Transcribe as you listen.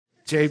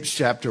James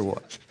chapter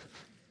 1.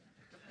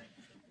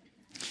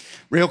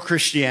 Real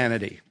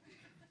Christianity.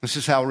 This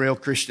is how real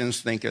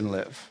Christians think and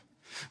live.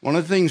 One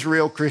of the things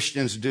real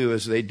Christians do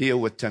is they deal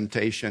with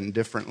temptation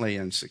differently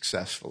and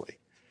successfully.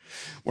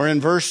 We're in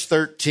verse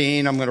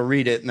 13. I'm going to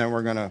read it, and then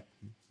we're going to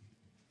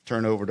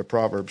turn over to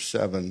Proverbs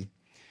 7.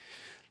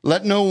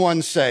 Let no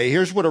one say,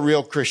 here's what a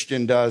real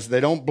Christian does.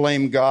 They don't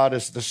blame God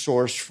as the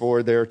source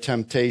for their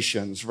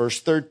temptations. Verse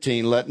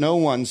 13, let no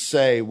one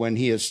say when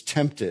he is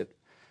tempted,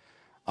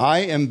 I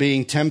am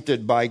being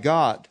tempted by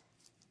God.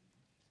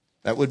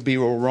 That would be a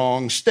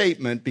wrong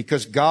statement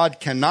because God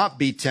cannot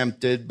be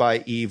tempted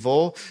by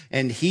evil,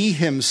 and he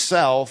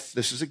himself,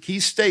 this is a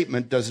key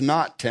statement, does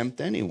not tempt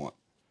anyone.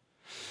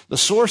 The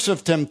source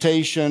of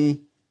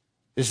temptation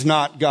is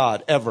not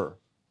God, ever.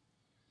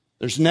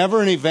 There's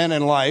never an event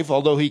in life,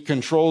 although he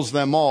controls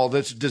them all,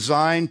 that's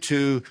designed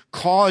to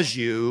cause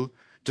you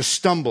to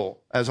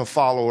stumble as a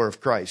follower of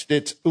Christ.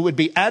 It would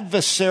be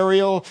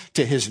adversarial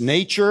to his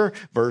nature.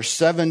 Verse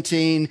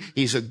 17,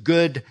 he's a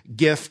good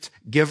gift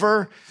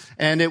giver.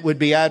 And it would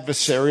be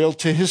adversarial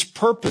to his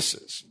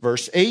purposes.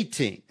 Verse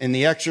 18, in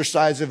the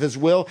exercise of his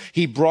will,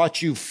 he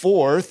brought you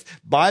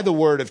forth by the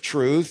word of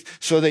truth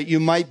so that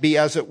you might be,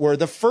 as it were,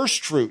 the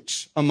first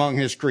fruits among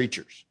his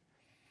creatures.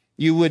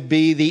 You would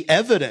be the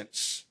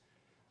evidence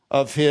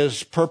of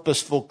his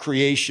purposeful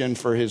creation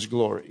for his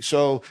glory.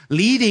 So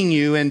leading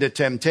you into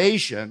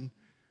temptation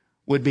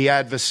would be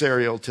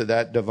adversarial to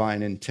that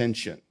divine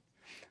intention.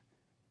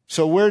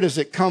 So where does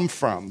it come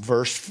from?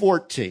 Verse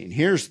 14.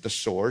 Here's the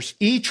source.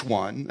 Each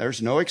one, there's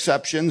no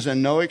exceptions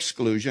and no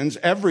exclusions.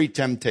 Every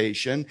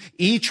temptation,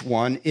 each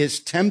one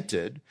is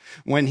tempted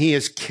when he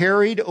is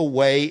carried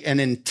away and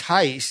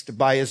enticed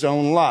by his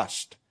own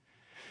lust.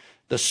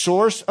 The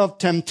source of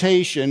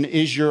temptation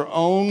is your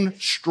own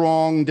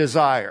strong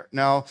desire.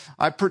 Now,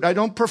 I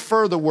don't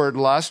prefer the word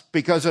lust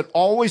because it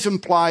always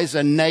implies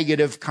a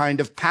negative kind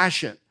of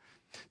passion.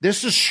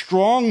 This is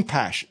strong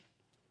passion.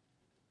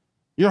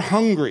 You're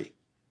hungry.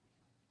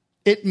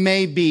 It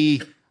may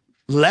be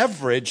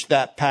leveraged,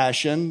 that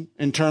passion,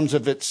 in terms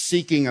of its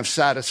seeking of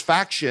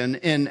satisfaction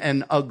in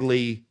an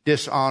ugly,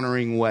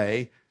 dishonoring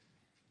way.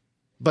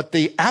 But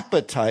the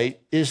appetite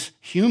is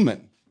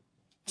human.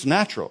 It's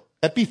natural.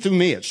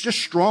 Epithumia. It's just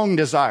strong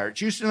desire.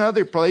 It's used in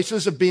other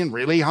places of being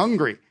really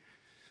hungry,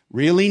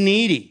 really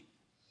needy.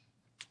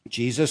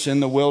 Jesus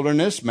in the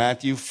wilderness,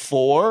 Matthew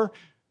 4,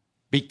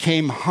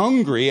 became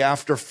hungry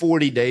after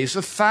 40 days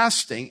of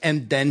fasting,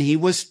 and then he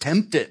was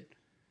tempted.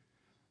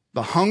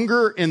 The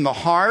hunger in the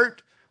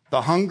heart,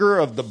 the hunger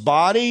of the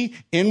body,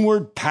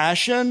 inward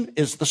passion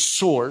is the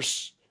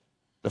source,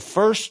 the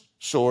first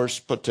source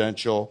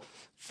potential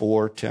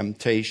for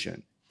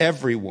temptation.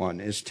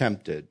 Everyone is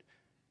tempted,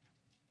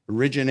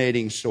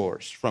 originating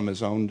source from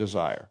his own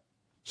desire.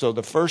 So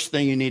the first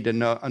thing you need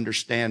to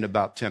understand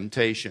about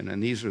temptation,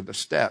 and these are the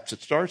steps,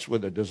 it starts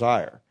with a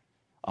desire,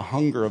 a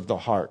hunger of the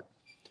heart.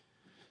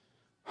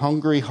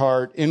 Hungry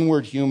heart,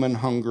 inward human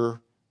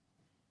hunger,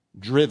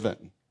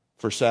 driven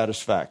for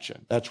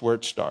satisfaction. That's where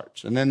it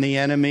starts. And then the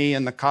enemy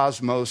and the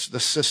cosmos, the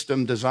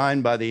system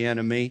designed by the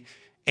enemy,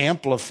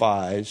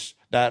 amplifies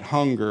that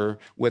hunger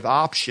with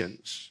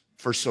options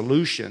for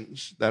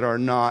solutions that are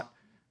not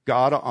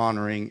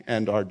God-honoring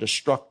and are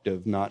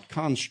destructive, not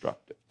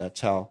constructive.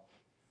 That's how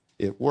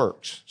it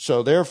works.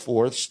 So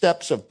therefore,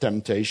 steps of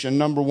temptation.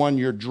 Number one,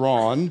 you're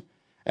drawn.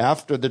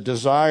 After the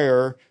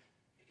desire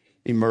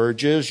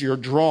emerges, you're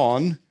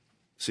drawn.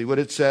 See what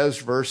it says,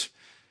 verse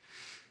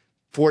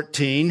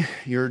 14,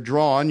 you're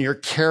drawn, you're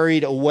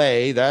carried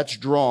away, that's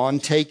drawn,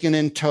 taken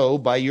in tow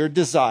by your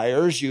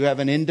desires. You have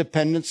an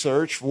independent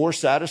search for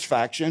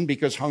satisfaction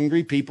because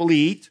hungry people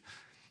eat.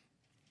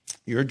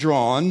 You're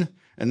drawn,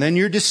 and then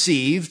you're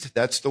deceived.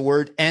 That's the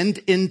word, and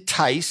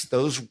enticed.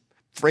 Those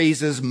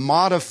phrases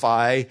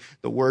modify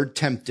the word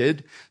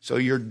tempted. So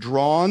you're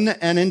drawn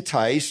and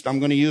enticed. I'm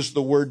going to use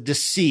the word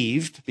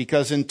deceived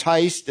because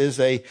enticed is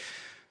a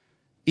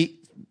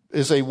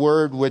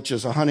word which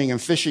is a hunting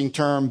and fishing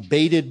term,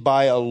 baited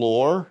by a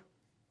lure.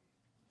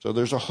 So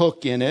there's a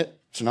hook in it.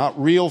 It's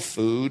not real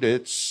food.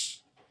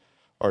 It's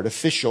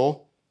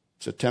artificial.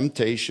 It's a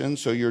temptation.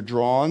 So you're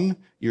drawn,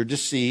 you're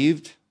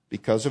deceived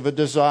because of a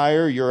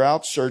desire. You're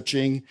out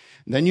searching.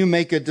 And then you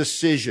make a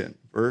decision.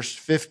 Verse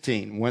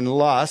 15, when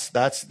lust,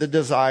 that's the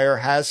desire,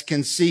 has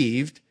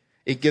conceived,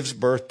 it gives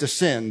birth to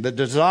sin. The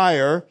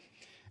desire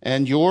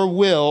and your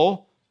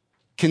will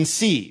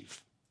conceive.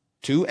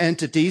 Two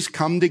entities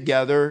come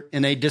together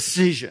in a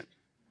decision.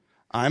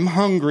 I'm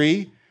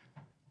hungry.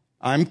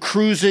 I'm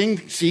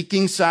cruising,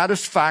 seeking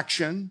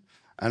satisfaction.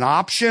 An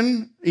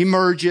option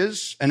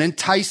emerges, an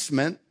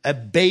enticement, a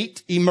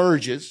bait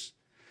emerges,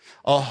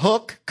 a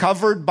hook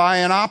covered by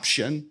an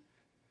option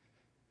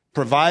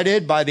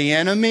provided by the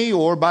enemy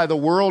or by the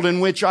world in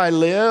which I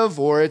live,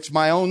 or it's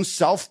my own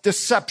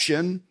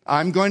self-deception.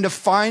 I'm going to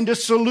find a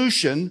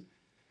solution,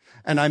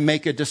 and I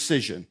make a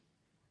decision.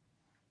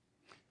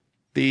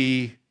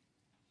 The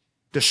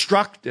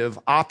destructive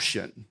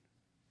option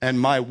and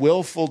my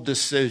willful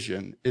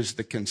decision is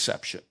the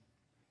conception.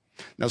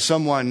 Now,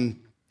 someone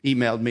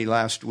emailed me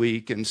last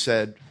week and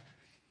said,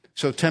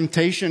 So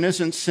temptation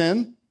isn't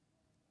sin?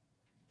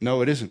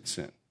 No, it isn't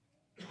sin.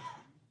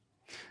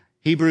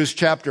 Hebrews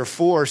chapter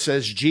 4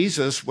 says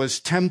Jesus was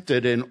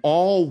tempted in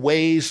all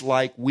ways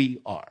like we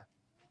are,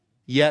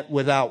 yet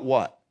without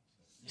what?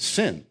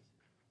 Sin.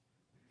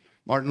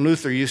 Martin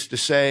Luther used to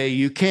say,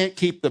 you can't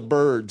keep the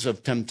birds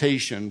of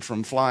temptation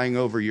from flying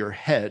over your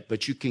head,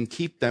 but you can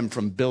keep them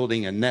from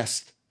building a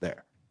nest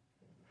there.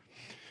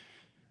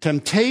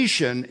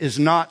 Temptation is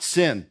not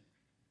sin.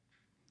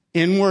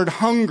 Inward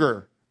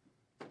hunger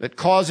that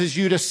causes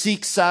you to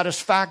seek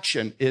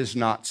satisfaction is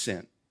not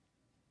sin.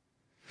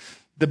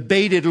 The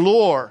baited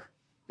lure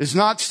is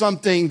not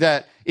something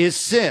that is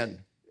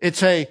sin.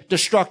 It's a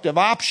destructive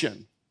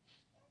option.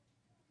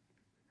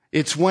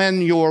 It's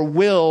when your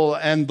will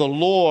and the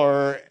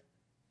lure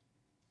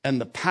and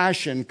the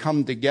passion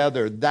come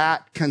together,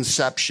 that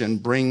conception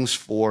brings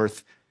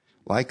forth,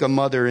 like a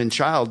mother in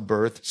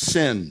childbirth,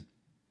 sin.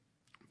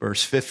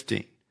 Verse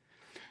 15.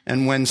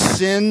 And when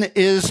sin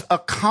is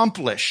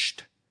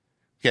accomplished,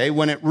 okay,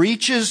 when it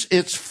reaches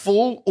its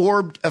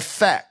full-orbed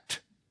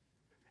effect,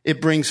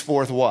 it brings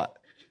forth what?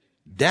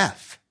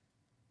 Death.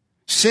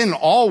 Sin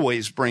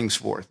always brings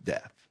forth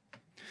death.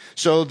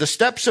 So the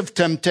steps of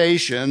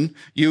temptation,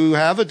 you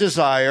have a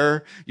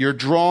desire, you're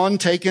drawn,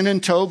 taken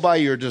in tow by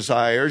your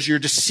desires, you're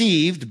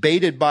deceived,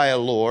 baited by a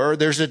lure,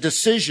 there's a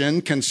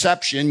decision,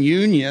 conception,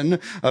 union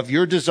of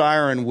your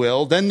desire and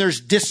will, then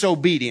there's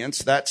disobedience,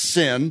 that's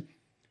sin,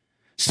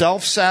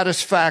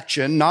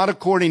 self-satisfaction, not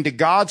according to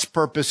God's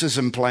purposes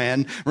and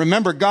plan.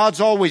 Remember, God's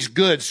always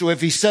good, so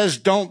if he says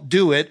don't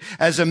do it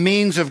as a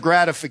means of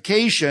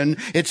gratification,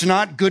 it's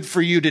not good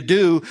for you to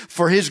do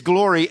for his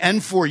glory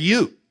and for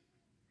you.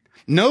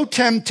 No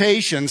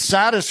temptation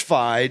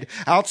satisfied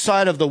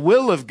outside of the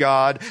will of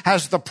God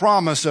has the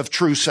promise of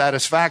true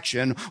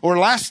satisfaction or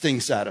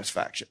lasting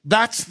satisfaction.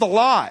 That's the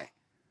lie.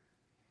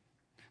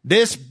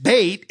 This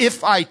bait,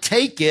 if I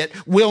take it,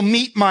 will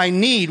meet my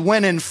need,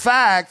 when in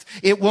fact,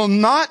 it will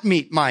not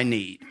meet my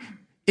need.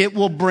 It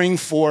will bring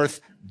forth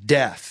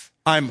death.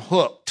 I'm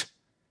hooked.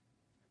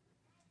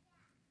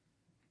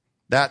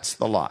 That's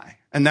the lie.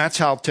 And that's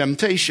how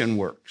temptation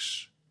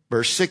works.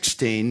 Verse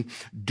 16,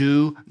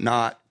 do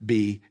not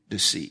be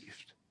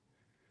deceived.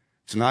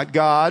 It's not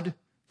God, it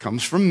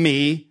comes from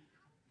me.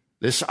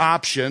 This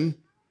option,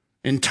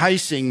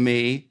 enticing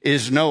me,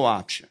 is no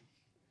option.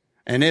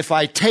 And if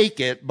I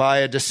take it by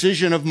a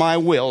decision of my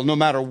will, no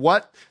matter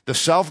what the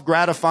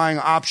self-gratifying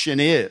option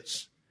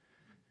is,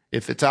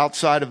 if it's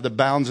outside of the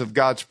bounds of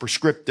God's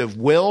prescriptive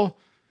will,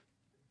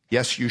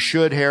 yes, you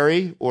should,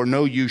 Harry, or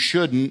no, you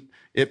shouldn't,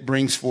 it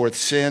brings forth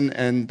sin,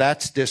 and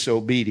that's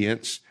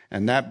disobedience,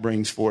 and that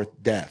brings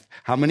forth death.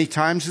 How many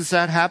times does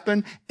that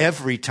happen?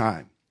 Every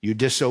time you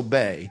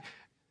disobey,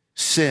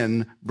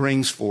 sin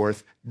brings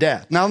forth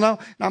death. Now,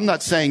 I'm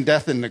not saying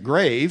death in the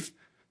grave.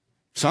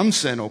 Some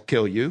sin will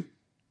kill you.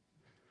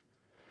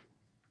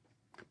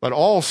 But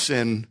all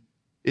sin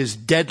is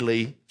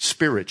deadly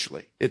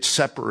spiritually. It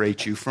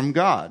separates you from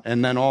God.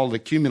 And then all the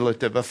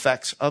cumulative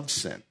effects of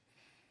sin.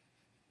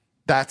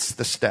 That's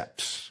the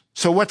steps.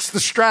 So what's the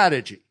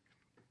strategy?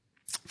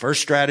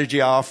 First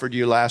strategy I offered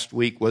you last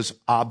week was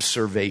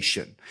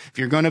observation. If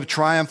you're going to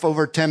triumph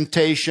over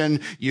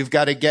temptation, you've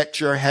got to get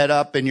your head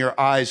up and your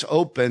eyes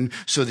open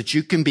so that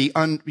you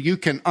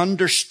can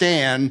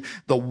understand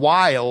the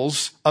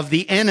wiles of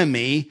the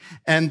enemy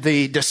and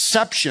the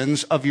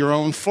deceptions of your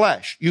own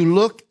flesh. You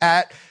look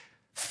at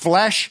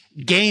flesh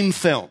game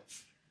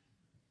films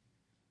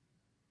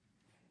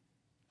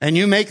and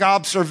you make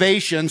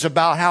observations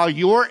about how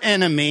your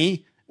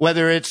enemy,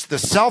 whether it's the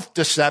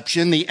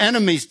self-deception, the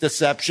enemy's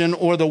deception,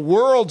 or the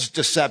world's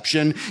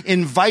deception,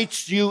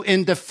 invites you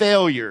into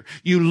failure.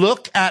 You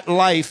look at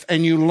life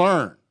and you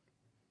learn.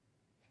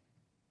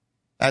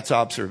 That's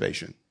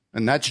observation.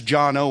 And that's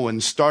John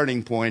Owen's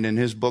starting point in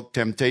his book,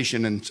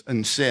 Temptation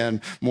and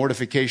Sin,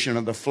 Mortification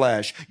of the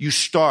Flesh. You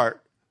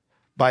start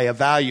by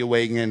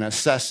evaluating and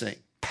assessing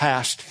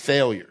past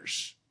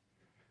failures.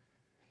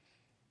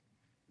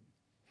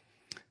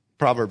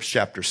 Proverbs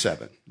chapter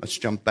 7. Let's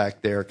jump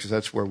back there because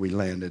that's where we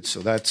landed.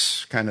 So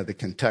that's kind of the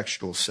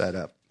contextual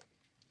setup.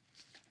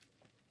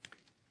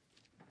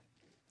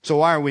 So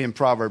why are we in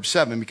Proverbs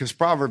 7? Because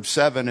Proverbs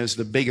 7 is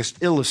the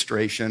biggest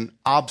illustration,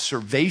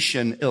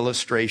 observation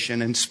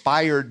illustration,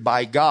 inspired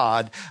by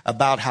God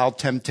about how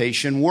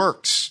temptation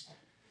works.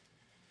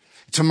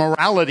 It's a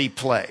morality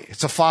play.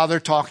 It's a father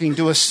talking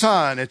to a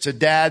son. It's a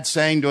dad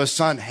saying to a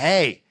son,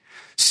 hey,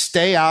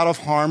 stay out of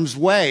harm's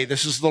way.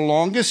 This is the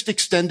longest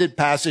extended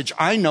passage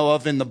I know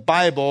of in the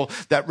Bible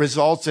that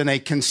results in a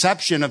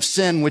conception of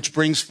sin which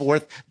brings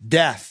forth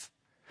death.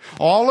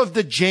 All of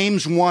the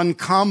James 1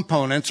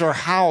 components are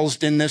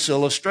housed in this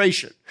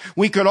illustration.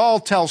 We could all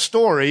tell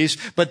stories,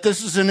 but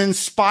this is an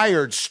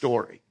inspired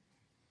story.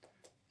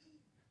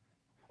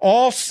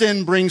 All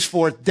sin brings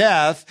forth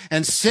death,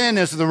 and sin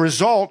is the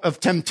result of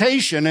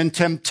temptation, and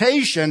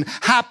temptation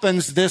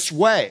happens this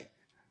way.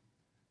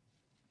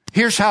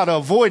 Here's how to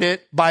avoid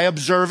it: by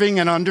observing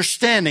and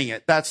understanding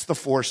it. That's the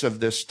force of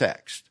this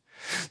text.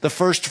 The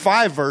first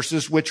 5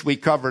 verses, which we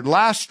covered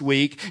last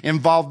week,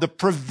 involve the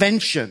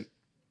prevention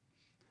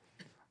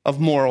of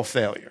moral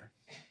failure.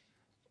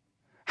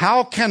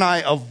 How can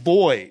I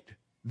avoid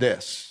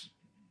this?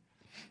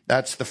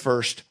 That's the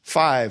first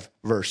 5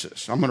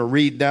 verses. I'm going to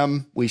read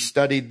them. We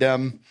studied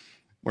them.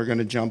 We're going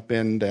to jump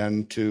in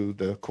then to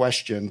the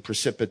question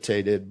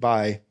precipitated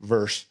by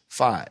verse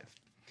 5.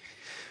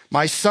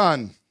 My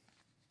son,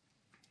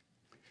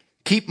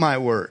 keep my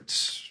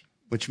words,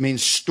 which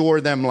means store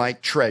them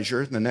like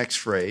treasure, the next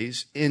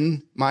phrase,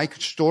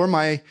 store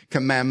my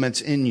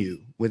commandments in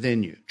you,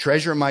 within you.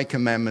 Treasure my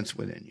commandments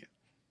within you.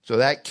 So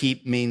that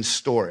keep means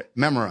store it,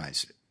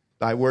 memorize it.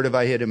 Thy word have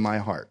I hid in my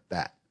heart,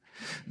 that.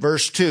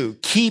 Verse 2,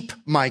 keep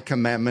my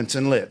commandments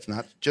and live.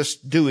 Not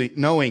just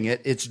knowing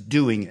it, it's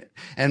doing it.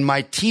 And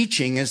my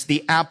teaching is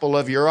the apple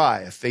of your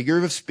eye, a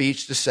figure of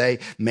speech to say,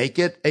 make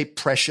it a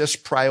precious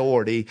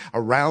priority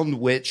around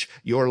which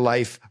your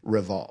life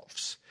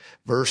revolves.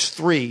 Verse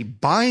 3,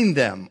 bind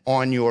them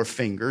on your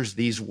fingers,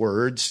 these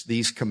words,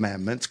 these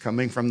commandments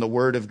coming from the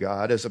word of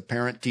God as a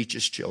parent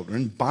teaches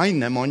children.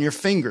 Bind them on your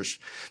fingers.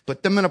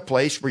 Put them in a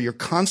place where you're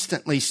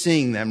constantly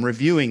seeing them,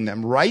 reviewing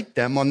them. Write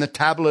them on the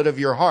tablet of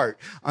your heart,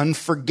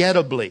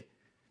 unforgettably.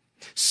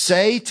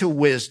 Say to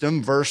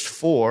wisdom, verse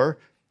 4,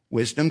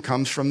 wisdom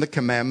comes from the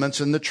commandments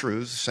and the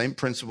truths. The same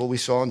principle we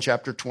saw in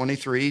chapter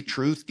 23.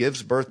 Truth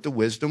gives birth to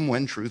wisdom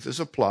when truth is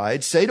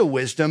applied. Say to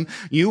wisdom,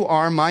 you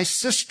are my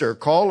sister.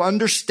 Call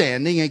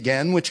understanding,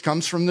 again, which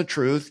comes from the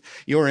truth,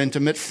 your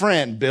intimate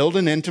friend. Build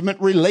an intimate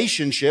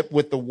relationship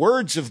with the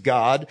words of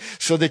God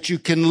so that you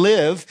can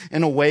live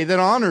in a way that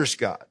honors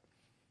God.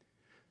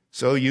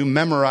 So you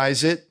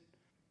memorize it,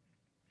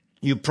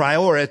 you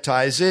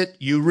prioritize it,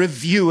 you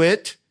review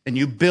it, and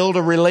you build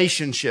a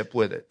relationship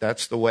with it.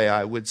 That's the way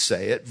I would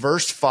say it.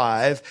 Verse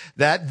 5,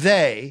 that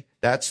they,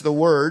 that's the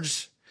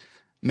words,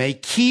 may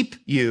keep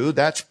you,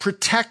 that's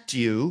protect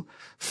you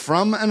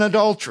from an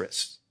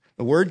adulteress.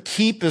 The word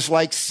keep is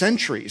like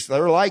sentries.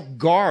 They're like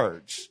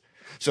guards.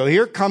 So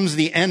here comes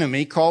the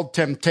enemy called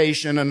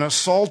temptation. An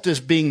assault is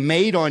being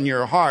made on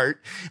your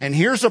heart. And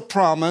here's a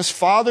promise,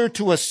 father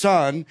to a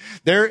son,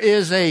 there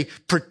is a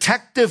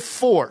protective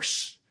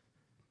force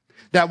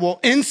that will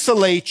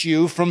insulate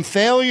you from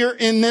failure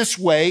in this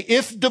way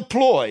if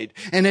deployed.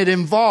 And it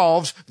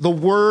involves the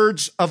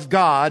words of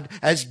God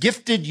as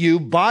gifted you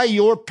by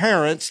your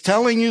parents,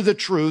 telling you the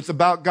truth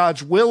about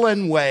God's will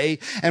and way.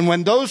 And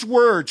when those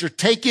words are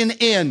taken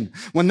in,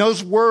 when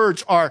those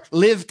words are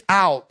lived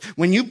out,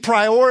 when you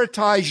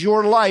prioritize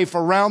your life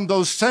around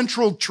those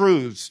central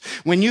truths,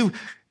 when you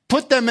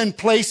put them in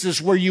places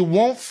where you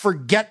won't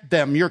forget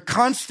them, you're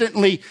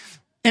constantly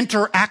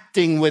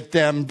interacting with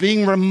them,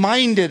 being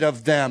reminded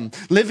of them,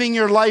 living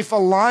your life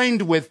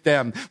aligned with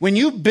them. When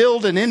you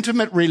build an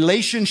intimate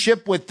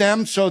relationship with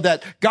them so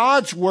that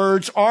God's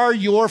words are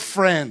your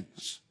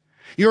friends,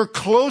 your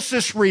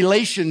closest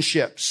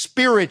relationships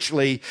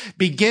spiritually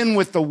begin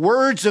with the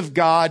words of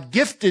God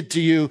gifted to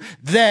you,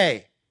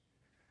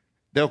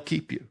 they'll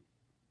keep you.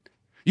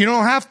 You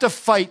don't have to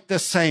fight the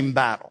same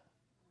battle.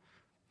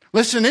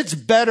 Listen, it's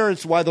better,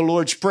 it's why the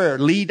Lord's Prayer,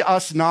 lead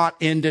us not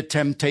into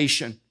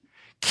temptation.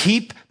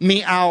 Keep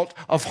me out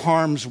of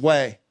harm's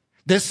way.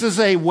 This is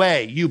a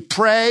way. You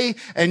pray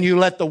and you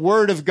let the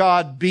word of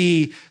God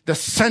be the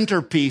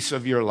centerpiece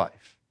of your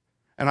life.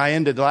 And I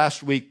ended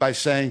last week by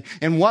saying,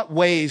 in what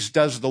ways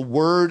does the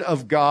word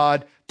of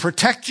God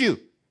protect you?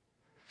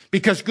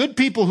 Because good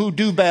people who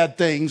do bad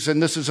things, and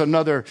this is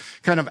another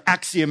kind of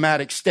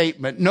axiomatic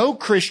statement, no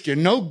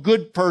Christian, no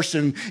good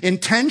person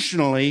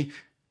intentionally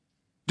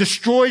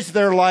destroys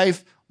their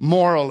life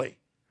morally.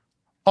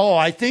 Oh,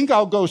 I think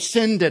I'll go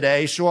sin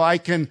today so I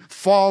can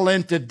fall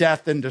into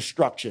death and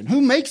destruction.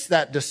 Who makes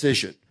that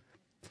decision?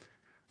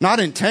 Not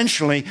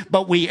intentionally,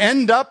 but we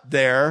end up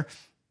there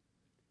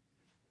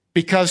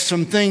because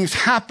some things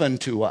happen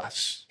to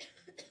us.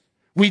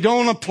 We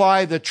don't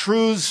apply the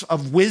truths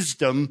of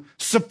wisdom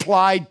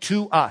supplied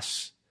to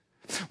us.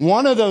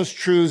 One of those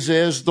truths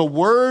is the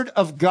word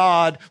of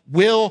God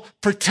will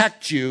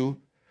protect you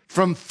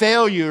from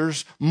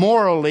failures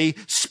morally,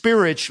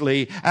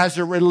 spiritually, as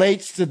it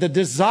relates to the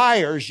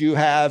desires you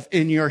have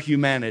in your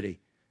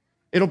humanity.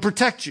 It'll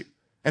protect you.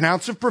 An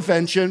ounce of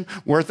prevention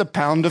worth a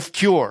pound of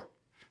cure.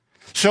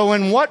 So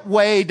in what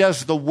way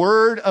does the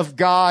word of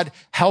God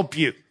help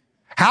you?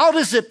 How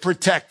does it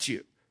protect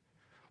you?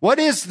 What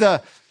is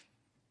the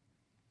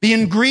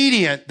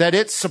ingredient that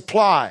it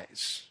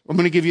supplies? I'm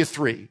going to give you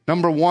 3.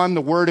 Number 1,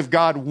 the word of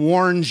God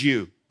warns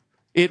you.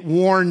 It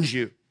warns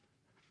you.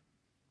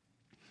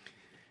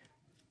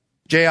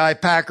 J.I.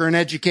 Packer, an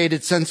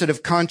educated,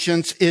 sensitive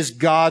conscience is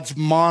God's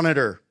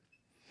monitor.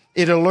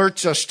 It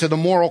alerts us to the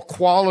moral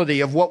quality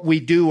of what we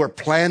do or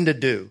plan to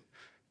do.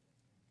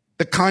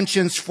 The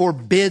conscience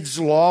forbids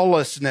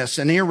lawlessness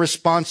and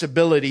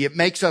irresponsibility. It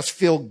makes us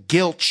feel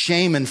guilt,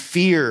 shame, and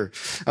fear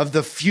of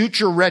the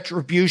future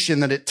retribution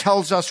that it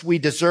tells us we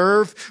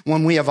deserve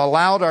when we have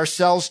allowed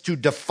ourselves to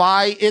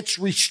defy its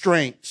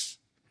restraints.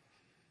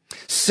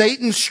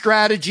 Satan's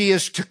strategy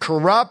is to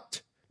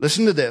corrupt,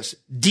 listen to this,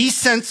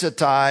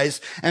 desensitize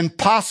and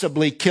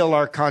possibly kill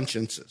our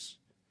consciences.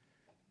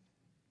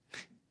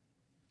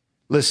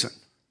 Listen,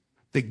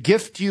 the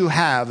gift you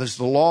have is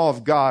the law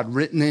of God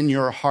written in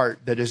your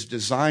heart that is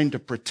designed to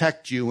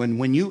protect you. And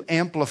when you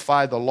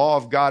amplify the law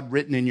of God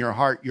written in your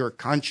heart, your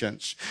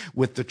conscience,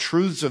 with the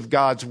truths of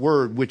God's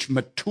word, which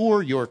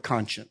mature your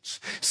conscience,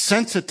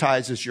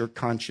 sensitizes your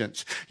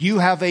conscience, you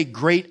have a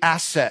great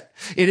asset.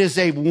 It is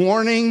a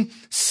warning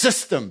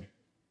system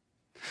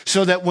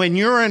so that when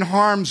you're in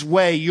harm's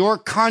way, your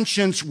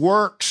conscience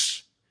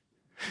works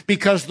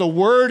because the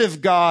word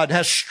of God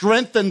has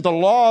strengthened the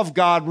law of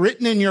God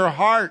written in your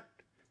heart.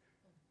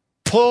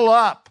 Pull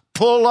up,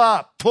 pull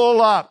up,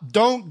 pull up.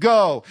 Don't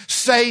go.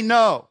 Say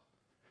no.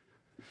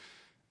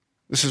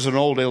 This is an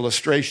old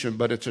illustration,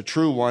 but it's a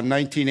true one.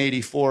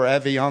 1984,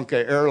 Avianca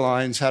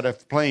Airlines had a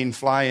plane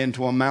fly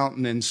into a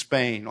mountain in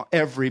Spain.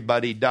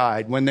 Everybody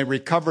died. When they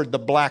recovered the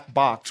black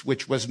box,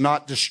 which was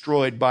not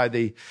destroyed by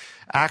the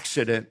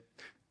accident,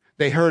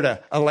 they heard an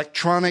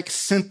electronic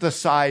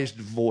synthesized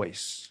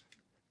voice.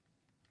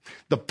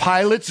 The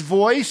pilot's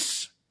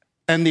voice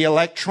and the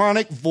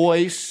electronic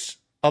voice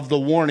of the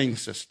warning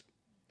system.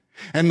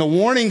 And the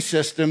warning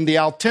system, the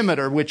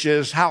altimeter, which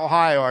is how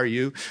high are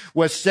you,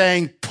 was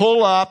saying,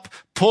 pull up,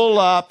 pull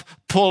up,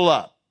 pull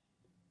up.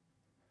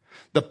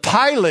 The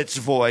pilot's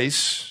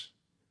voice,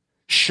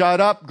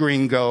 shut up,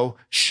 gringo,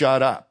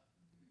 shut up.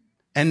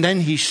 And then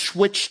he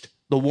switched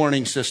the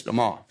warning system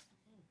off.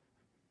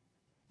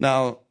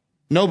 Now,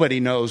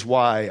 nobody knows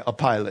why a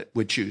pilot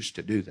would choose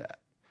to do that.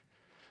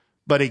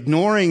 But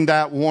ignoring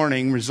that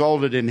warning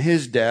resulted in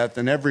his death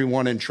and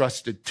everyone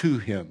entrusted to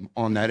him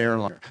on that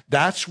airliner.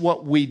 That's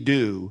what we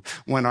do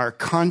when our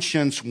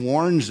conscience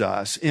warns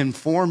us,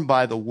 informed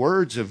by the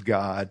words of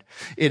God.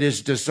 It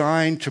is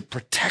designed to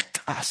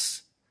protect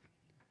us.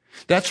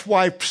 That's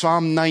why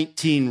Psalm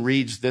 19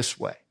 reads this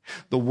way.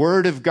 The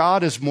word of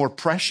God is more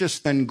precious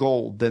than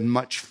gold, than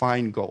much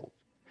fine gold.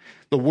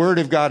 The word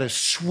of God is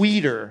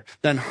sweeter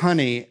than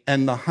honey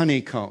and the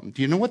honeycomb.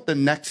 Do you know what the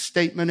next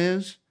statement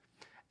is?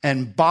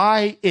 And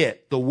by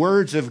it, the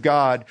words of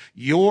God,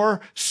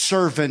 your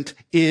servant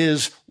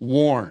is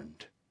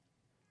warned.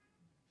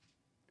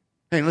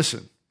 Hey,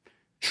 listen,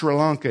 Sri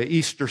Lanka,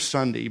 Easter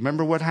Sunday.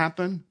 Remember what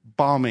happened?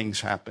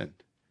 Bombings happened.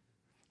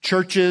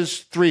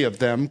 Churches, 3 of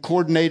them,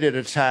 coordinated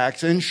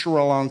attacks in Sri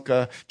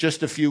Lanka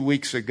just a few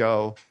weeks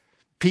ago.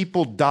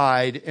 People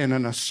died in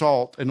an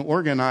assault, an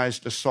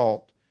organized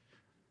assault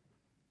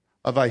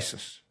of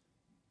ISIS.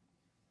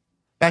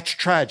 That's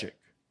tragic.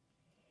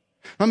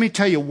 Let me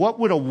tell you, what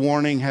would a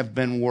warning have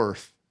been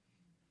worth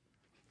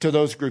to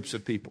those groups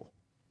of people?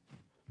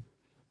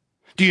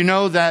 Do you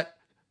know that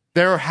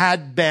there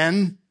had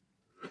been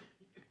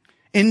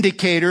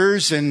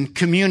indicators and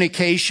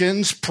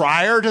communications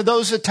prior to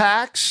those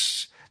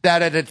attacks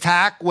that an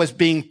attack was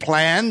being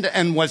planned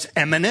and was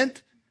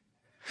imminent?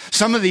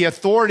 Some of the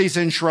authorities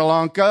in Sri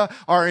Lanka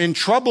are in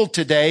trouble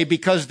today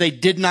because they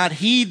did not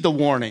heed the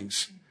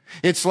warnings.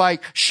 It's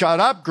like, shut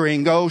up,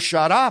 gringo,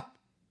 shut up.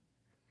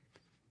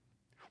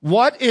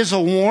 What is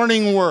a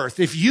warning worth?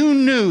 If you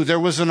knew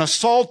there was an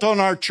assault on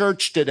our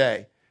church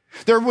today,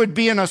 there would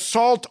be an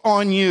assault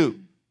on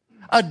you,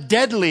 a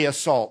deadly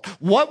assault.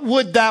 What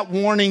would that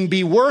warning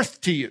be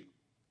worth to you?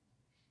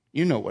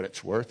 You know what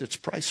it's worth. It's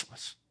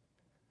priceless.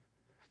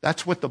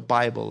 That's what the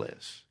Bible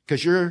is.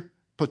 Because you're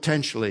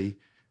potentially,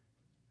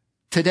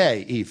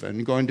 today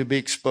even, going to be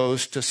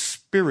exposed to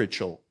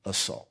spiritual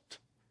assault.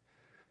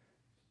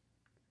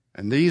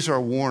 And these are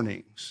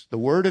warnings. The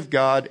Word of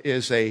God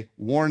is a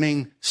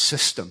warning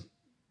system.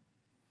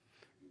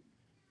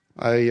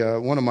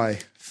 One of my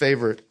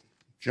favorite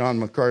John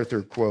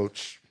MacArthur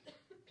quotes,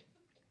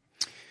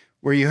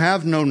 where you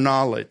have no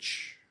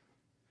knowledge,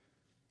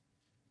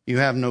 you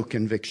have no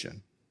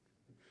conviction.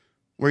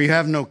 Where you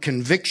have no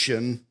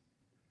conviction,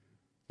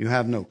 you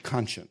have no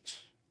conscience.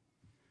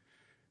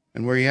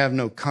 And where you have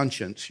no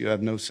conscience, you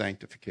have no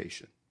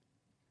sanctification.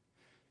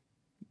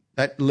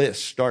 That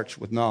list starts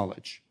with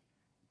knowledge.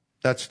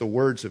 That's the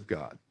words of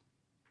God.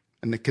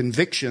 And the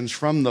convictions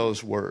from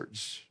those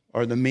words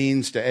are the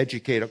means to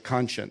educate a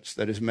conscience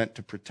that is meant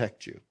to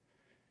protect you.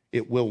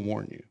 It will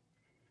warn you.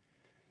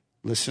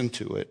 Listen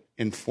to it,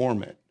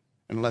 inform it,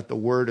 and let the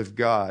word of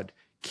God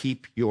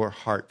keep your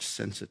heart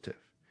sensitive.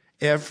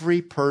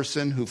 Every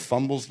person who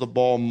fumbles the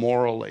ball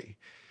morally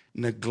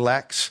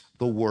neglects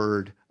the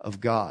word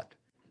of God.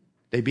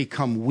 They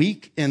become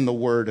weak in the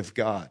word of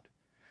God.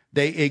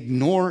 They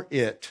ignore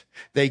it.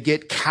 They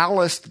get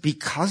calloused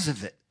because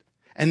of it.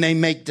 And they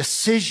make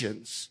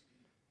decisions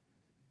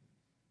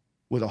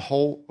with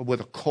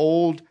a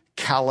cold,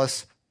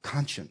 callous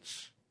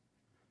conscience.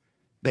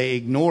 They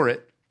ignore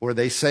it, or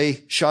they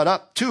say, shut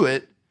up to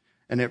it,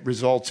 and it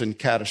results in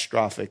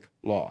catastrophic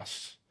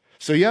loss.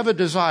 So you have a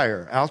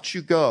desire, out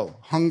you go,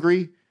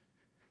 hungry,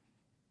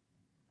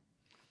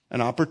 an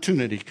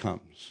opportunity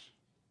comes.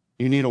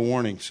 You need a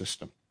warning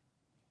system.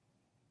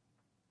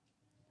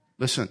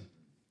 Listen,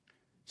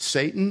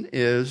 Satan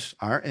is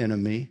our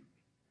enemy,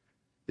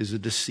 is a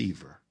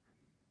deceiver.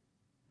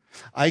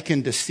 I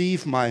can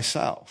deceive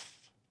myself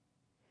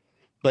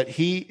but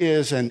he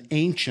is an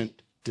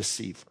ancient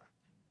deceiver.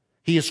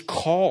 He is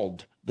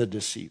called the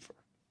deceiver.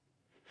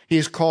 He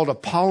is called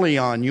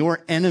Apollyon,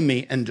 your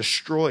enemy and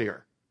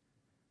destroyer.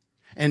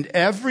 And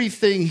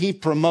everything he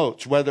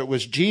promotes, whether it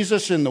was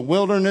Jesus in the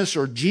wilderness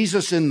or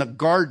Jesus in the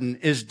garden,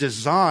 is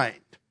designed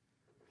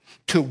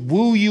to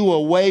woo you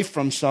away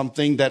from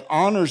something that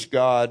honors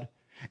God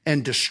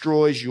and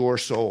destroys your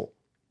soul.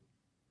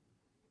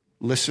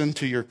 Listen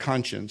to your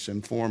conscience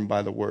informed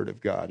by the word of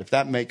God. If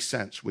that makes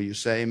sense, will you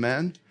say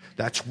amen?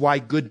 That's why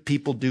good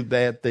people do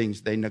bad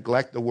things. They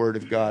neglect the word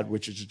of God,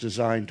 which is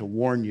designed to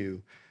warn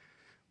you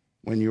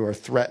when you are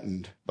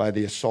threatened by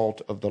the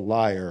assault of the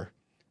liar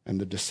and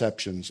the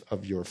deceptions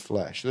of your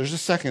flesh. There's a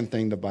second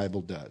thing the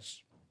Bible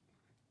does.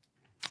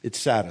 It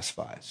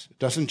satisfies. It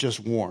doesn't just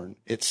warn,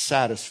 it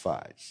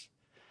satisfies.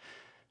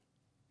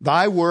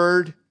 Thy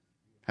word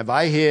have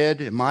I hid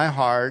in my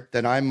heart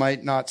that I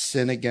might not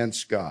sin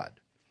against God.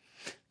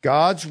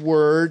 God's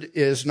word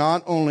is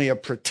not only a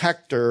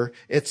protector,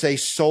 it's a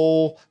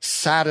soul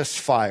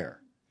satisfier.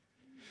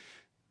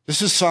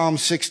 This is Psalm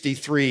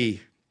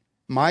 63.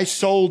 My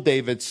soul,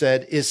 David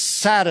said, is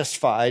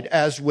satisfied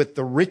as with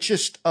the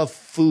richest of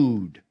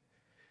food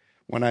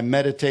when I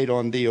meditate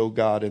on thee, O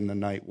God, in the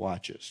night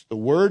watches. The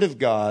word of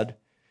God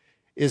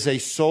is a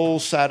soul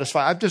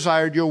satisfier. I've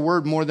desired your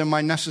word more than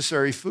my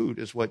necessary food,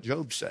 is what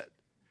Job said.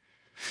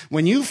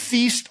 When you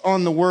feast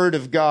on the word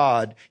of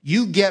God,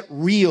 you get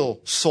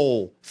real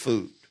soul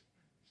food.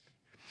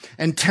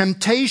 And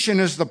temptation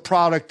is the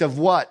product of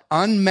what?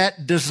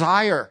 Unmet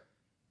desire.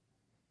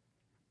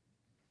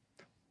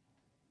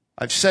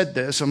 I've said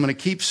this, I'm going to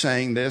keep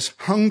saying this.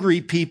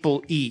 Hungry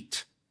people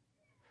eat.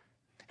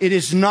 It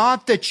is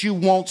not that you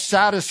won't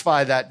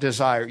satisfy that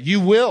desire. You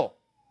will.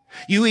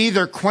 You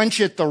either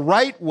quench it the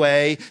right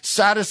way,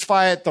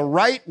 satisfy it the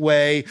right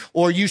way,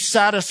 or you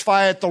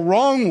satisfy it the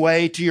wrong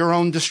way to your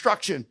own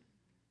destruction.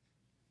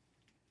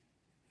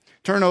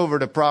 Turn over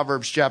to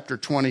Proverbs chapter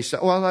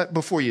 27. Well,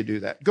 before you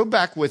do that, go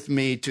back with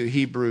me to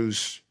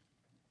Hebrews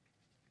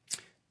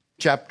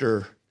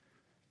chapter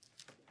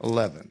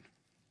 11,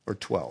 or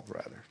 12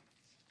 rather.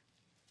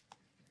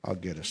 I'll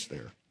get us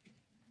there.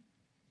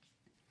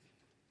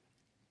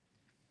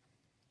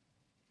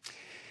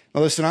 Now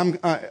listen,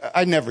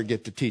 I never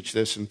get to teach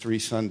this in 3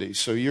 Sundays,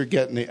 so you're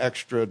getting the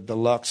extra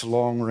deluxe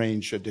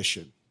long-range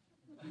edition.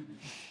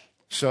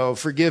 So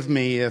forgive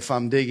me if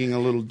I'm digging a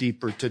little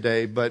deeper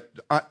today, but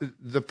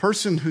the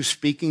person who's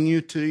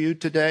speaking to you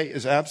today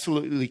is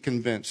absolutely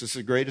convinced it's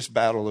the greatest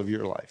battle of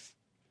your life.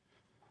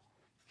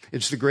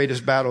 It's the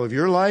greatest battle of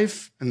your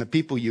life and the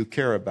people you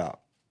care about,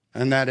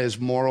 and that is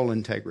moral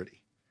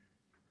integrity.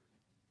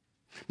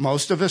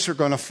 Most of us are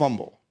going to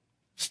fumble.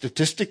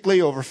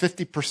 Statistically, over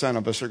 50%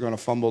 of us are going to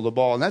fumble the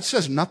ball. And that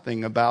says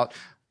nothing about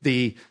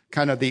the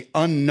kind of the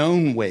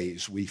unknown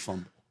ways we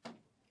fumble.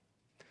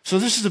 So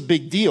this is a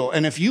big deal.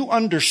 And if you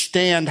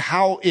understand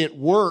how it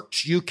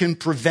works, you can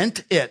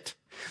prevent it.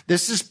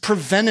 This is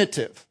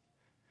preventative.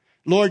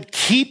 Lord,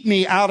 keep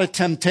me out of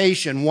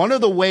temptation. One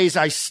of the ways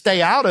I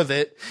stay out of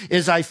it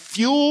is I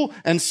fuel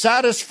and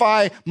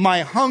satisfy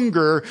my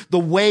hunger the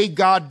way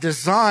God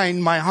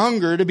designed my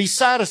hunger to be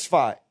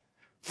satisfied.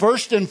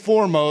 First and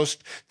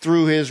foremost,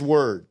 through his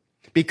word.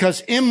 Because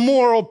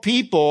immoral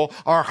people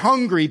are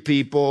hungry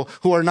people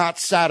who are not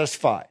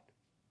satisfied.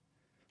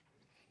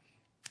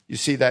 You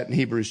see that in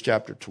Hebrews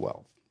chapter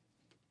 12,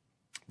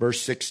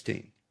 verse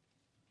 16.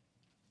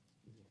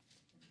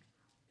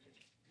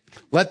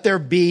 Let there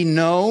be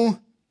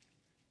no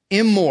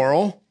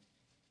immoral,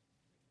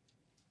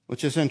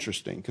 which is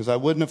interesting because I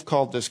wouldn't have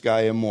called this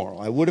guy immoral.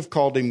 I would have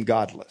called him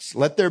godless.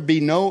 Let there be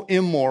no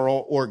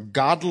immoral or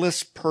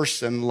godless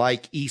person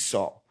like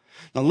Esau.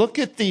 Now look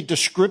at the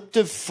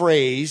descriptive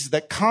phrase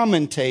that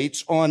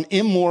commentates on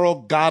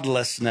immoral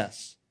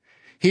godlessness.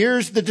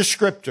 Here's the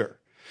descriptor,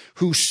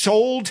 who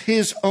sold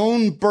his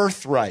own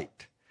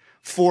birthright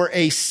for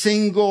a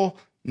single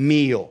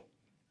meal.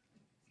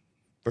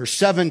 Verse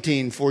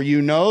 17, for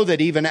you know that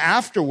even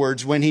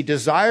afterwards, when he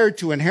desired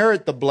to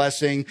inherit the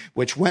blessing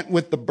which went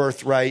with the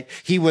birthright,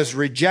 he was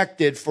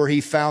rejected, for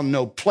he found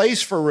no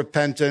place for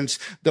repentance,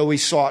 though he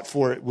sought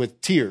for it with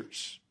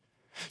tears.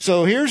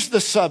 So here's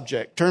the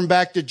subject. Turn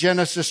back to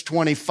Genesis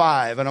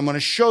 25, and I'm going to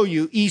show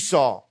you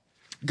Esau.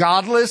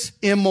 Godless,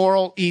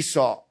 immoral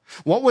Esau.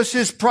 What was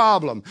his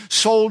problem?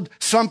 Sold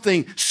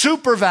something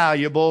super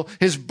valuable,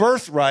 his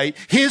birthright,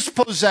 his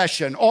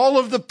possession, all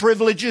of the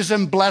privileges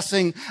and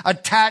blessing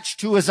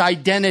attached to his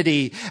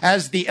identity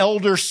as the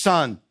elder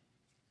son.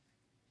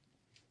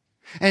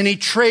 And he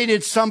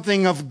traded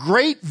something of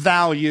great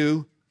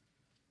value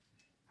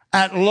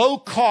at low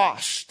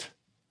cost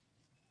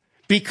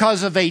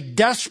because of a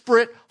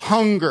desperate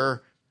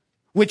hunger,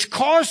 which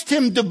caused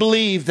him to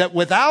believe that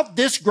without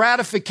this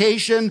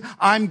gratification,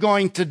 I'm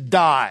going to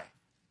die.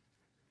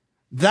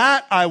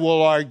 That, I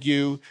will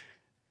argue,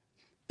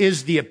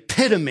 is the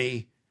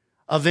epitome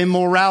of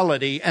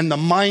immorality and the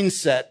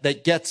mindset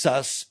that gets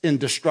us in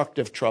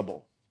destructive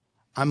trouble.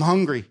 I'm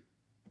hungry,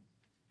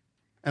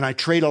 and I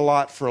trade a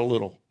lot for a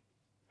little.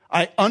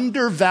 I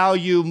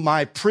undervalue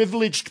my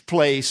privileged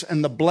place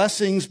and the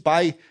blessings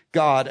by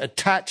God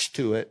attached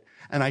to it,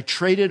 and I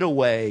trade it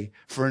away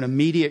for an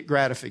immediate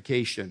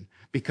gratification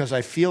because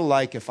I feel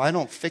like if I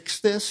don't fix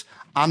this,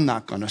 I'm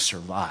not going to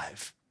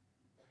survive.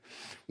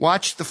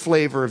 Watch the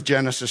flavor of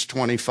Genesis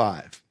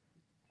 25.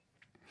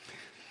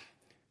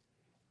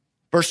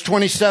 Verse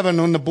 27,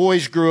 when the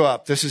boys grew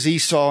up, this is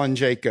Esau and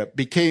Jacob.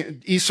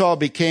 Esau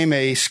became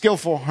a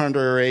skillful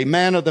hunter, a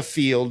man of the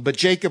field, but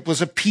Jacob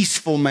was a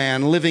peaceful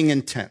man living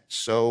in tents.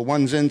 So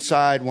one's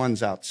inside,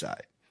 one's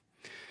outside.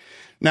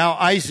 Now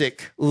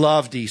Isaac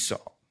loved Esau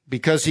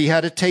because he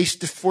had a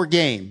taste for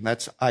game.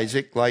 That's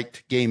Isaac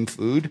liked game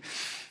food.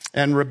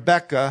 And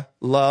Rebekah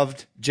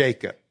loved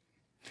Jacob.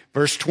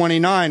 Verse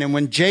 29, and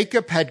when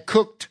Jacob had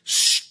cooked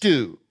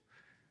stew,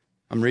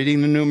 I'm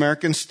reading the New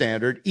American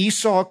Standard,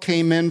 Esau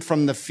came in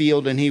from the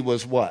field and he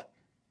was what?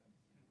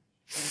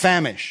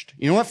 Famished.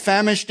 You know what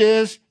famished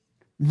is?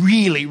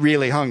 Really,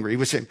 really hungry. He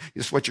was saying,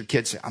 this is what your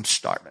kids say, I'm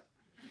starving.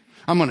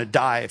 I'm going to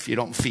die if you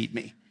don't feed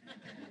me.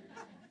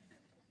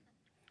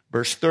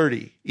 Verse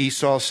 30,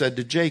 Esau said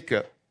to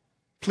Jacob,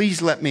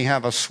 please let me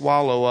have a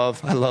swallow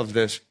of, I love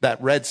this,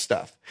 that red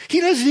stuff. He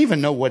doesn't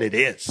even know what it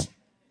is.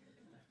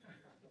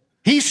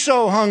 He's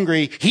so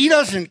hungry, he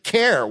doesn't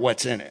care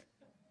what's in it.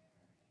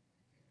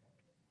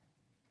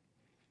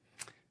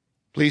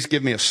 Please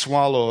give me a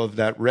swallow of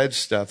that red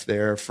stuff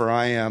there, for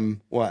I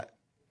am what?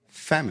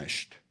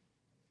 Famished.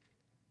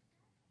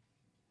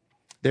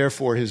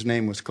 Therefore, his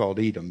name was called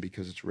Edom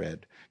because it's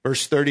red.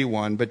 Verse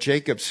 31, but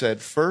Jacob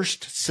said,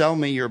 first sell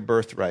me your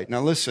birthright.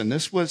 Now listen,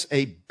 this was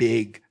a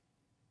big,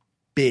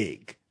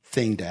 big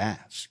thing to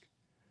ask.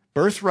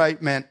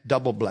 Birthright meant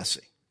double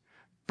blessing.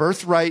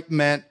 Birthright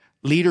meant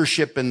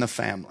leadership in the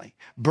family.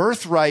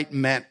 Birthright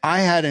meant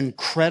I had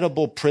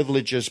incredible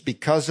privileges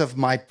because of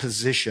my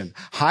position.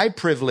 High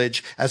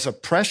privilege as a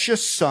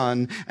precious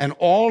son and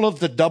all of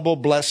the double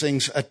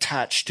blessings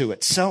attached to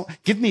it. So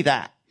give me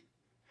that.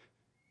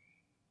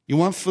 You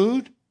want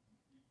food?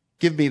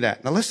 Give me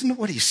that. Now listen to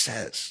what he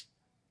says.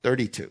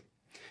 32.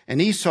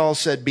 And Esau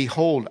said,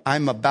 behold,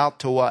 I'm about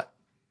to what?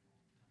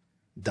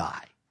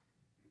 Die.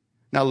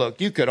 Now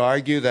look, you could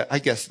argue that I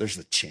guess there's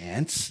a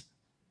chance.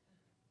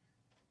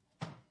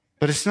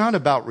 But it's not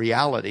about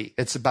reality.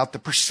 It's about the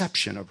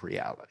perception of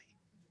reality.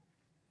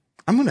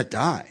 I'm going to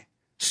die.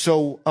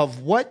 So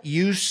of what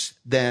use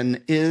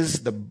then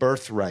is the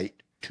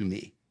birthright to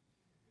me?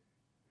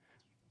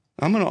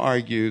 I'm going to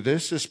argue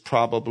this is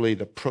probably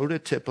the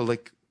prototypical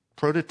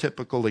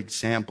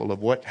example of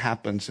what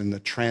happens in the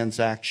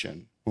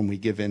transaction when we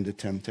give in to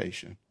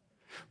temptation.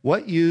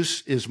 What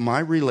use is my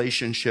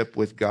relationship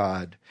with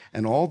God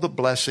and all the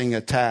blessing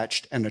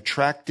attached and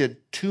attracted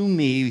to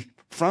me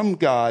from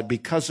God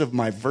because of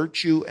my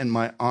virtue and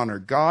my honor?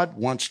 God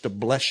wants to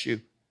bless you.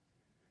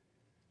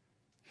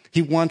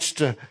 He wants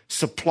to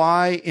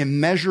supply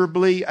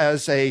immeasurably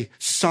as a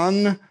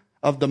son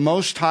of the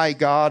Most High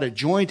God, a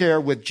joint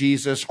heir with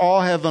Jesus.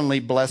 All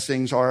heavenly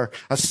blessings are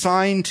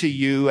assigned to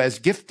you as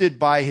gifted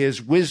by his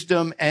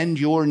wisdom and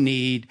your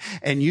need,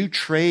 and you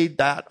trade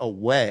that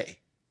away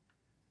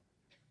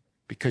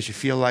because you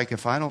feel like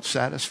if I don't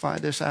satisfy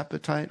this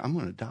appetite, I'm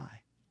going to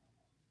die.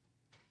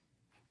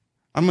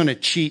 I'm going to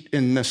cheat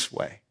in this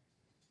way.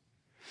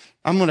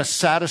 I'm going to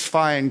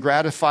satisfy and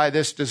gratify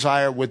this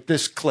desire with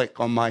this click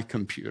on my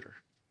computer.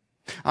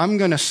 I'm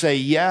going to say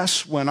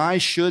yes when I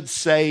should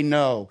say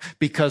no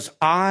because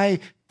I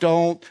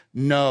don't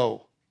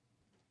know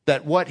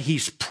that what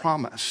he's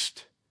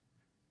promised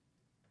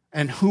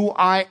and who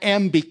I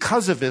am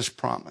because of his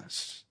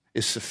promise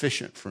is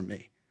sufficient for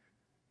me.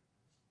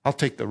 I'll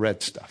take the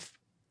red stuff.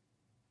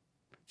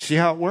 See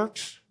how it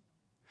works?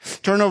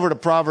 Turn over to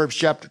Proverbs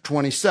chapter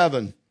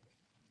 27.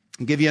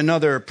 I'll give you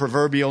another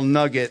proverbial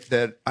nugget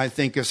that I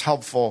think is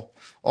helpful,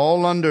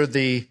 all under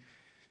the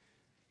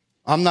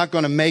I'm not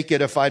going to make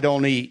it if I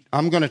don't eat.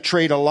 I'm going to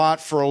trade a lot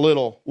for a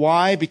little.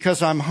 Why?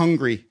 Because I'm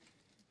hungry.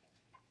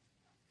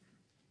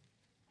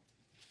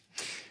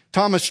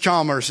 Thomas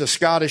Chalmers, a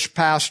Scottish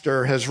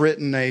pastor, has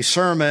written a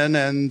sermon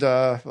and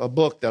a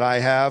book that I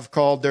have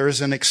called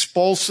There's an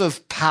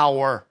Expulsive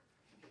Power,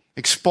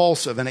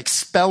 an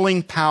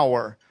expelling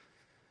power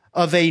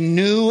of a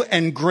new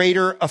and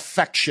greater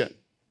affection.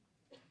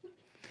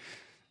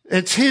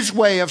 It's his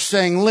way of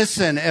saying,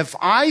 listen, if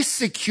I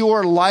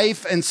secure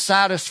life and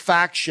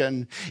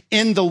satisfaction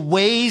in the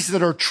ways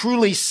that are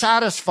truly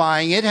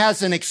satisfying, it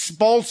has an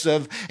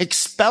expulsive,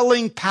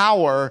 expelling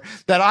power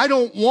that I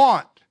don't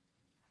want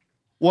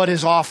what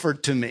is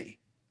offered to me.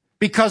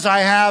 Because I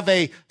have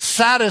a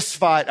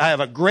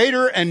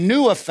greater and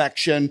new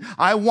affection.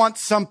 I want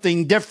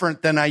something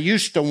different than I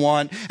used to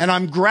want. And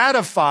I'm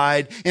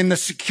gratified in the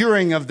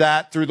securing of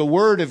that through the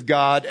Word of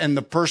God and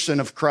the person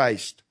of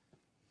Christ.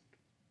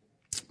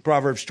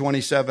 Proverbs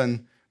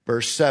 27,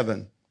 verse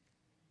 7.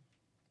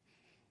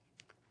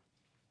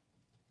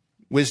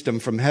 Wisdom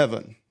from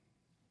heaven.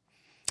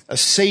 A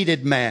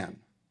sated man.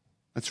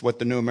 That's what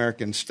the New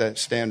American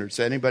Standard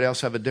says. Anybody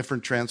else have a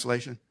different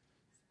translation?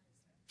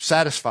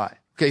 Satisfied.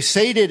 Okay,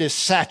 sated is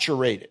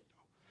saturated.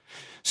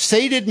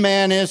 Sated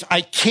man is,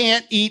 I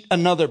can't eat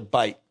another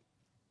bite.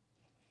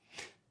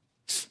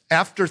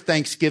 After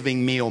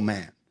Thanksgiving meal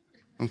man.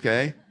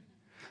 Okay?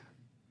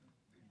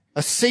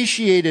 A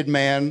satiated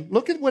man,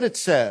 look at what it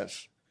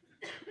says.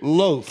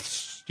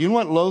 Loaths. Do you know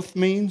what loath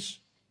means?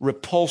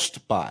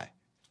 Repulsed by.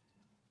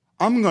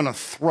 I'm going to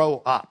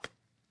throw up.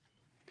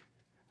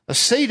 A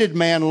sated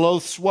man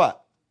loathes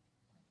what?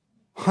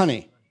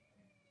 Honey.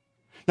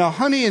 Now,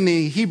 honey in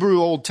the Hebrew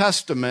Old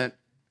Testament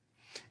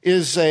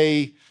is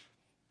a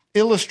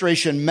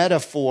illustration,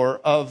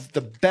 metaphor of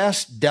the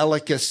best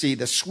delicacy,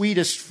 the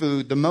sweetest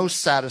food, the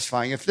most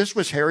satisfying. If this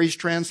was Harry's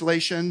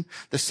translation,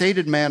 the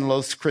sated man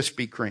loathes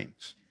Krispy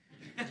Kremes,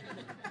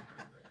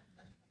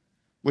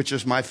 which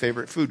is my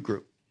favorite food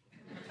group.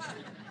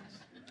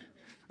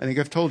 I think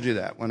I've told you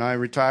that. When I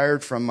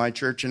retired from my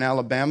church in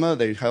Alabama,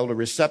 they held a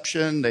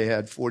reception. They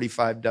had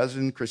 45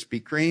 dozen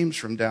Krispy Kremes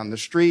from down the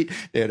street.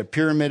 They had a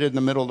pyramid in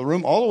the middle of the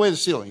room, all the way to the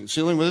ceiling. The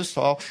ceiling was this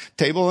tall,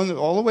 table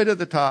all the way to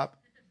the top,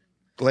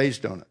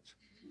 glazed donuts.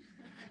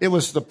 It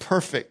was the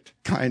perfect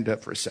kind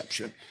of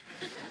reception.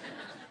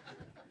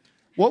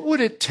 What would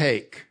it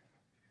take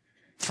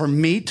for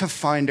me to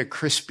find a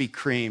Krispy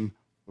Kreme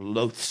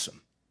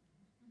loathsome?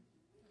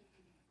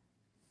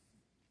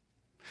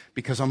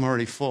 Because I'm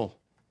already full.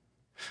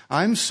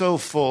 I'm so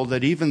full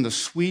that even the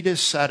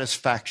sweetest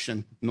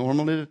satisfaction,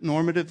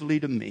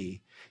 normatively to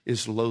me,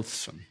 is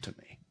loathsome to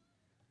me.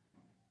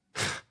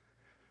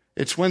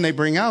 It's when they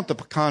bring out the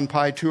pecan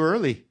pie too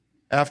early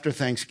after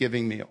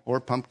Thanksgiving meal, or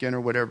pumpkin,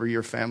 or whatever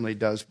your family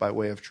does by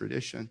way of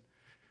tradition.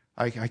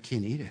 I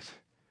can't eat it.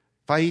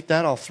 If I eat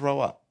that, I'll throw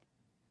up.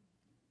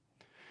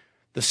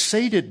 The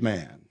sated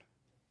man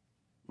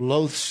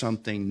loathes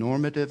something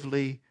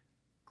normatively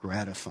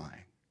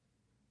gratifying.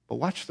 But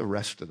watch the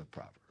rest of the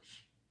Proverbs.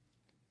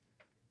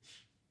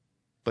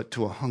 But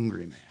to a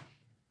hungry man,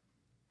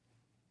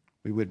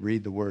 we would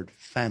read the word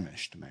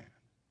famished man.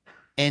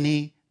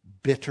 Any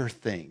bitter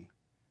thing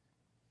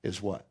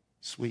is what?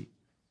 Sweet.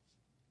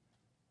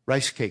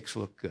 Rice cakes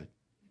look good.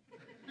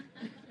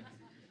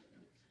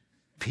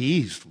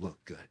 Peas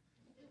look good.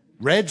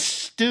 Red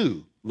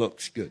stew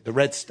looks good, the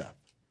red stuff.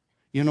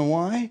 You know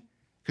why?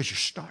 Because you're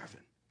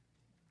starving.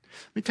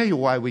 Let me tell you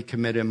why we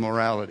commit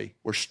immorality.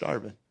 We're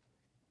starving.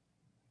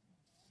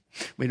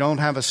 We don't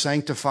have a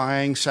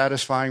sanctifying,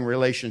 satisfying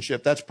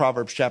relationship. That's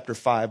Proverbs chapter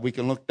 5. We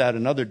can look at that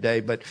another day,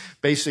 but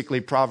basically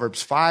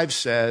Proverbs 5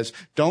 says,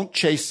 don't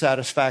chase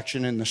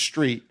satisfaction in the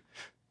street.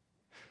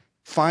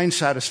 Find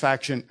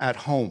satisfaction at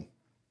home.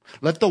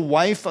 Let the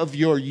wife of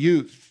your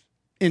youth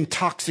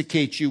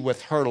intoxicate you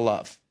with her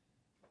love.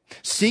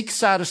 Seek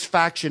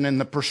satisfaction in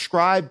the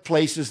prescribed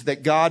places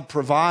that God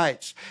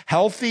provides.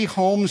 Healthy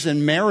homes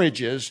and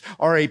marriages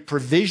are a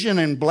provision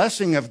and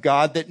blessing of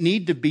God that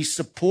need to be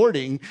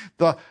supporting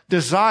the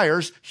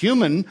desires,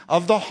 human,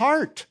 of the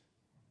heart.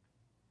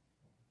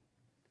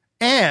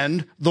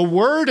 And the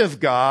Word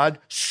of God,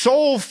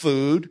 soul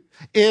food,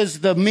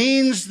 is the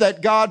means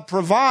that God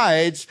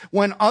provides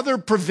when other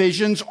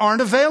provisions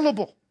aren't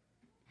available.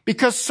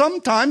 Because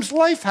sometimes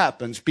life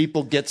happens.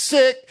 People get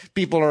sick,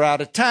 people are out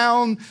of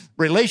town,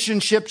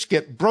 relationships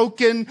get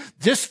broken,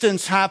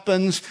 distance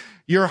happens.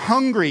 You're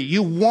hungry,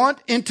 you want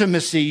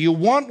intimacy, you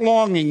want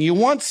longing, you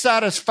want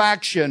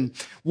satisfaction.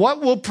 What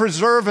will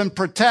preserve and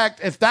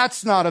protect if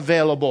that's not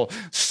available?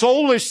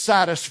 Soulish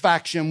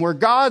satisfaction, where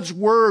God's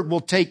word will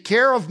take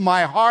care of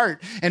my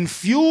heart and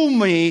fuel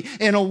me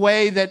in a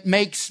way that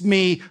makes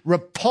me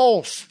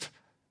repulsed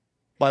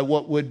by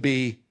what would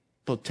be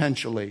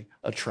potentially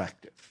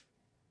attractive.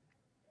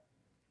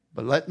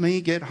 But let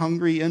me get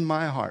hungry in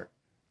my heart.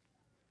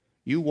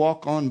 You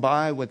walk on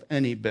by with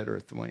any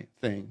bitter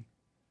thing.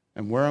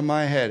 And where am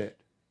I headed?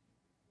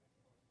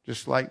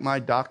 Just like my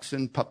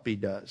dachshund puppy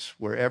does.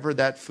 Wherever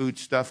that food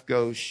stuff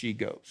goes, she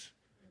goes.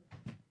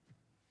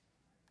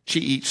 She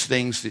eats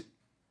things that...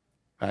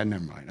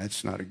 never mind.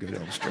 That's not a good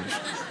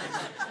illustration.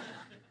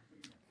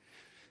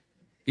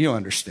 You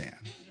understand.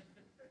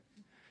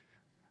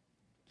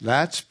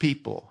 That's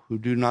people who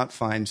do not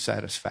find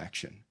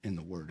satisfaction in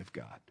the Word of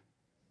God.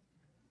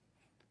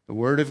 The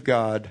Word of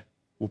God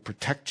will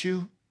protect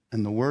you,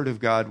 and the Word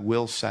of God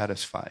will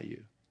satisfy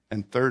you.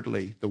 And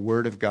thirdly, the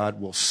Word of God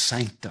will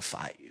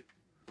sanctify you.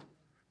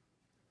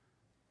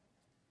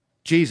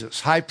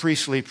 Jesus, high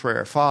priestly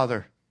prayer,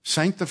 Father,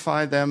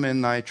 sanctify them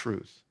in thy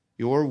truth.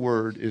 Your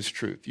word is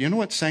truth. You know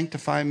what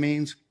sanctify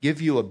means?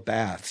 Give you a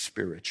bath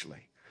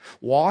spiritually.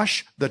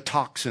 Wash the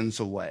toxins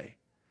away.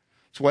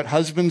 It's what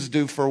husbands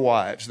do for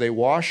wives. They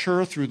wash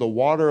her through the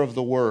water of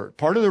the word.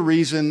 Part of the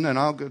reason, and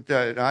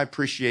I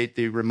appreciate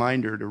the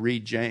reminder to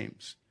read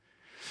James,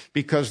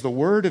 because the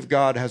word of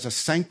God has a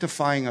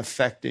sanctifying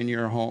effect in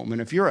your home.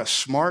 And if you're a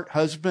smart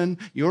husband,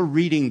 you're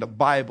reading the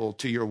Bible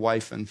to your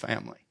wife and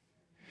family.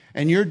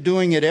 And you're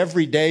doing it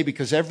every day,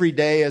 because every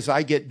day is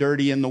I get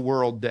dirty in the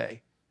world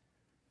day.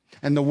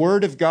 And the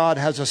word of God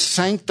has a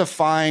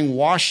sanctifying,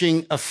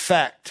 washing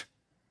effect.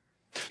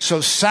 So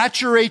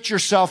saturate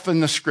yourself in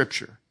the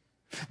scripture.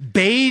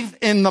 Bathe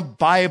in the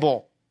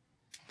Bible.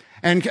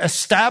 and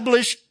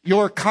establish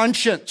your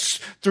conscience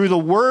through the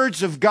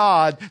words of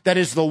God that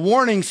is the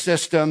warning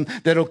system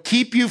that'll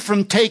keep you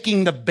from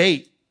taking the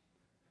bait.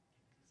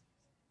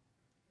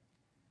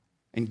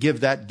 And give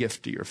that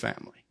gift to your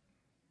family.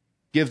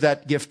 Give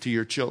that gift to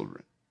your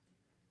children.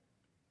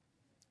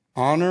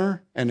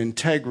 Honor and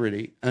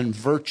integrity and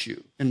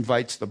virtue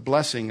invites the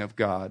blessing of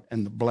God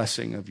and the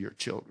blessing of your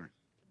children.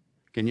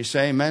 Can you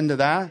say amen to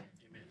that? Amen.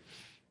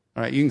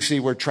 All right, you can see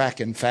we're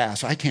tracking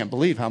fast. I can't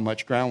believe how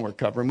much ground we're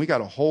covering. We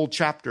got a whole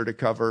chapter to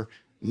cover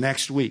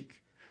next week.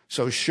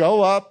 So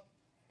show up,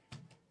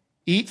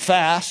 eat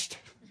fast,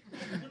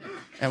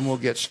 and we'll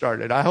get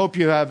started. I hope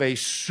you have a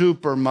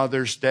super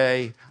Mother's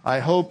Day. I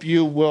hope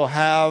you will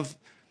have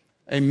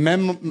a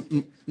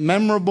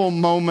memorable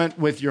moment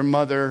with your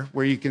mother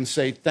where you can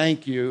say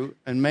thank you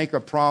and make a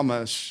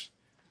promise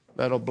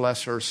that'll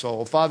bless her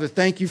soul. Father,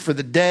 thank you for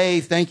the day.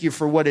 Thank you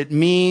for what it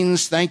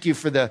means. Thank you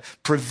for the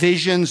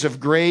provisions of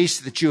grace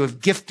that you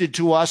have gifted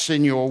to us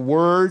in your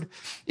word.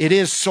 It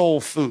is soul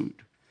food.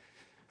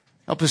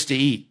 Help us to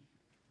eat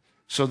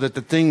so that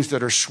the things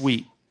that are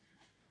sweet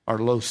are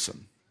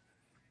loathsome.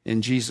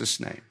 In Jesus'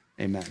 name,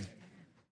 amen.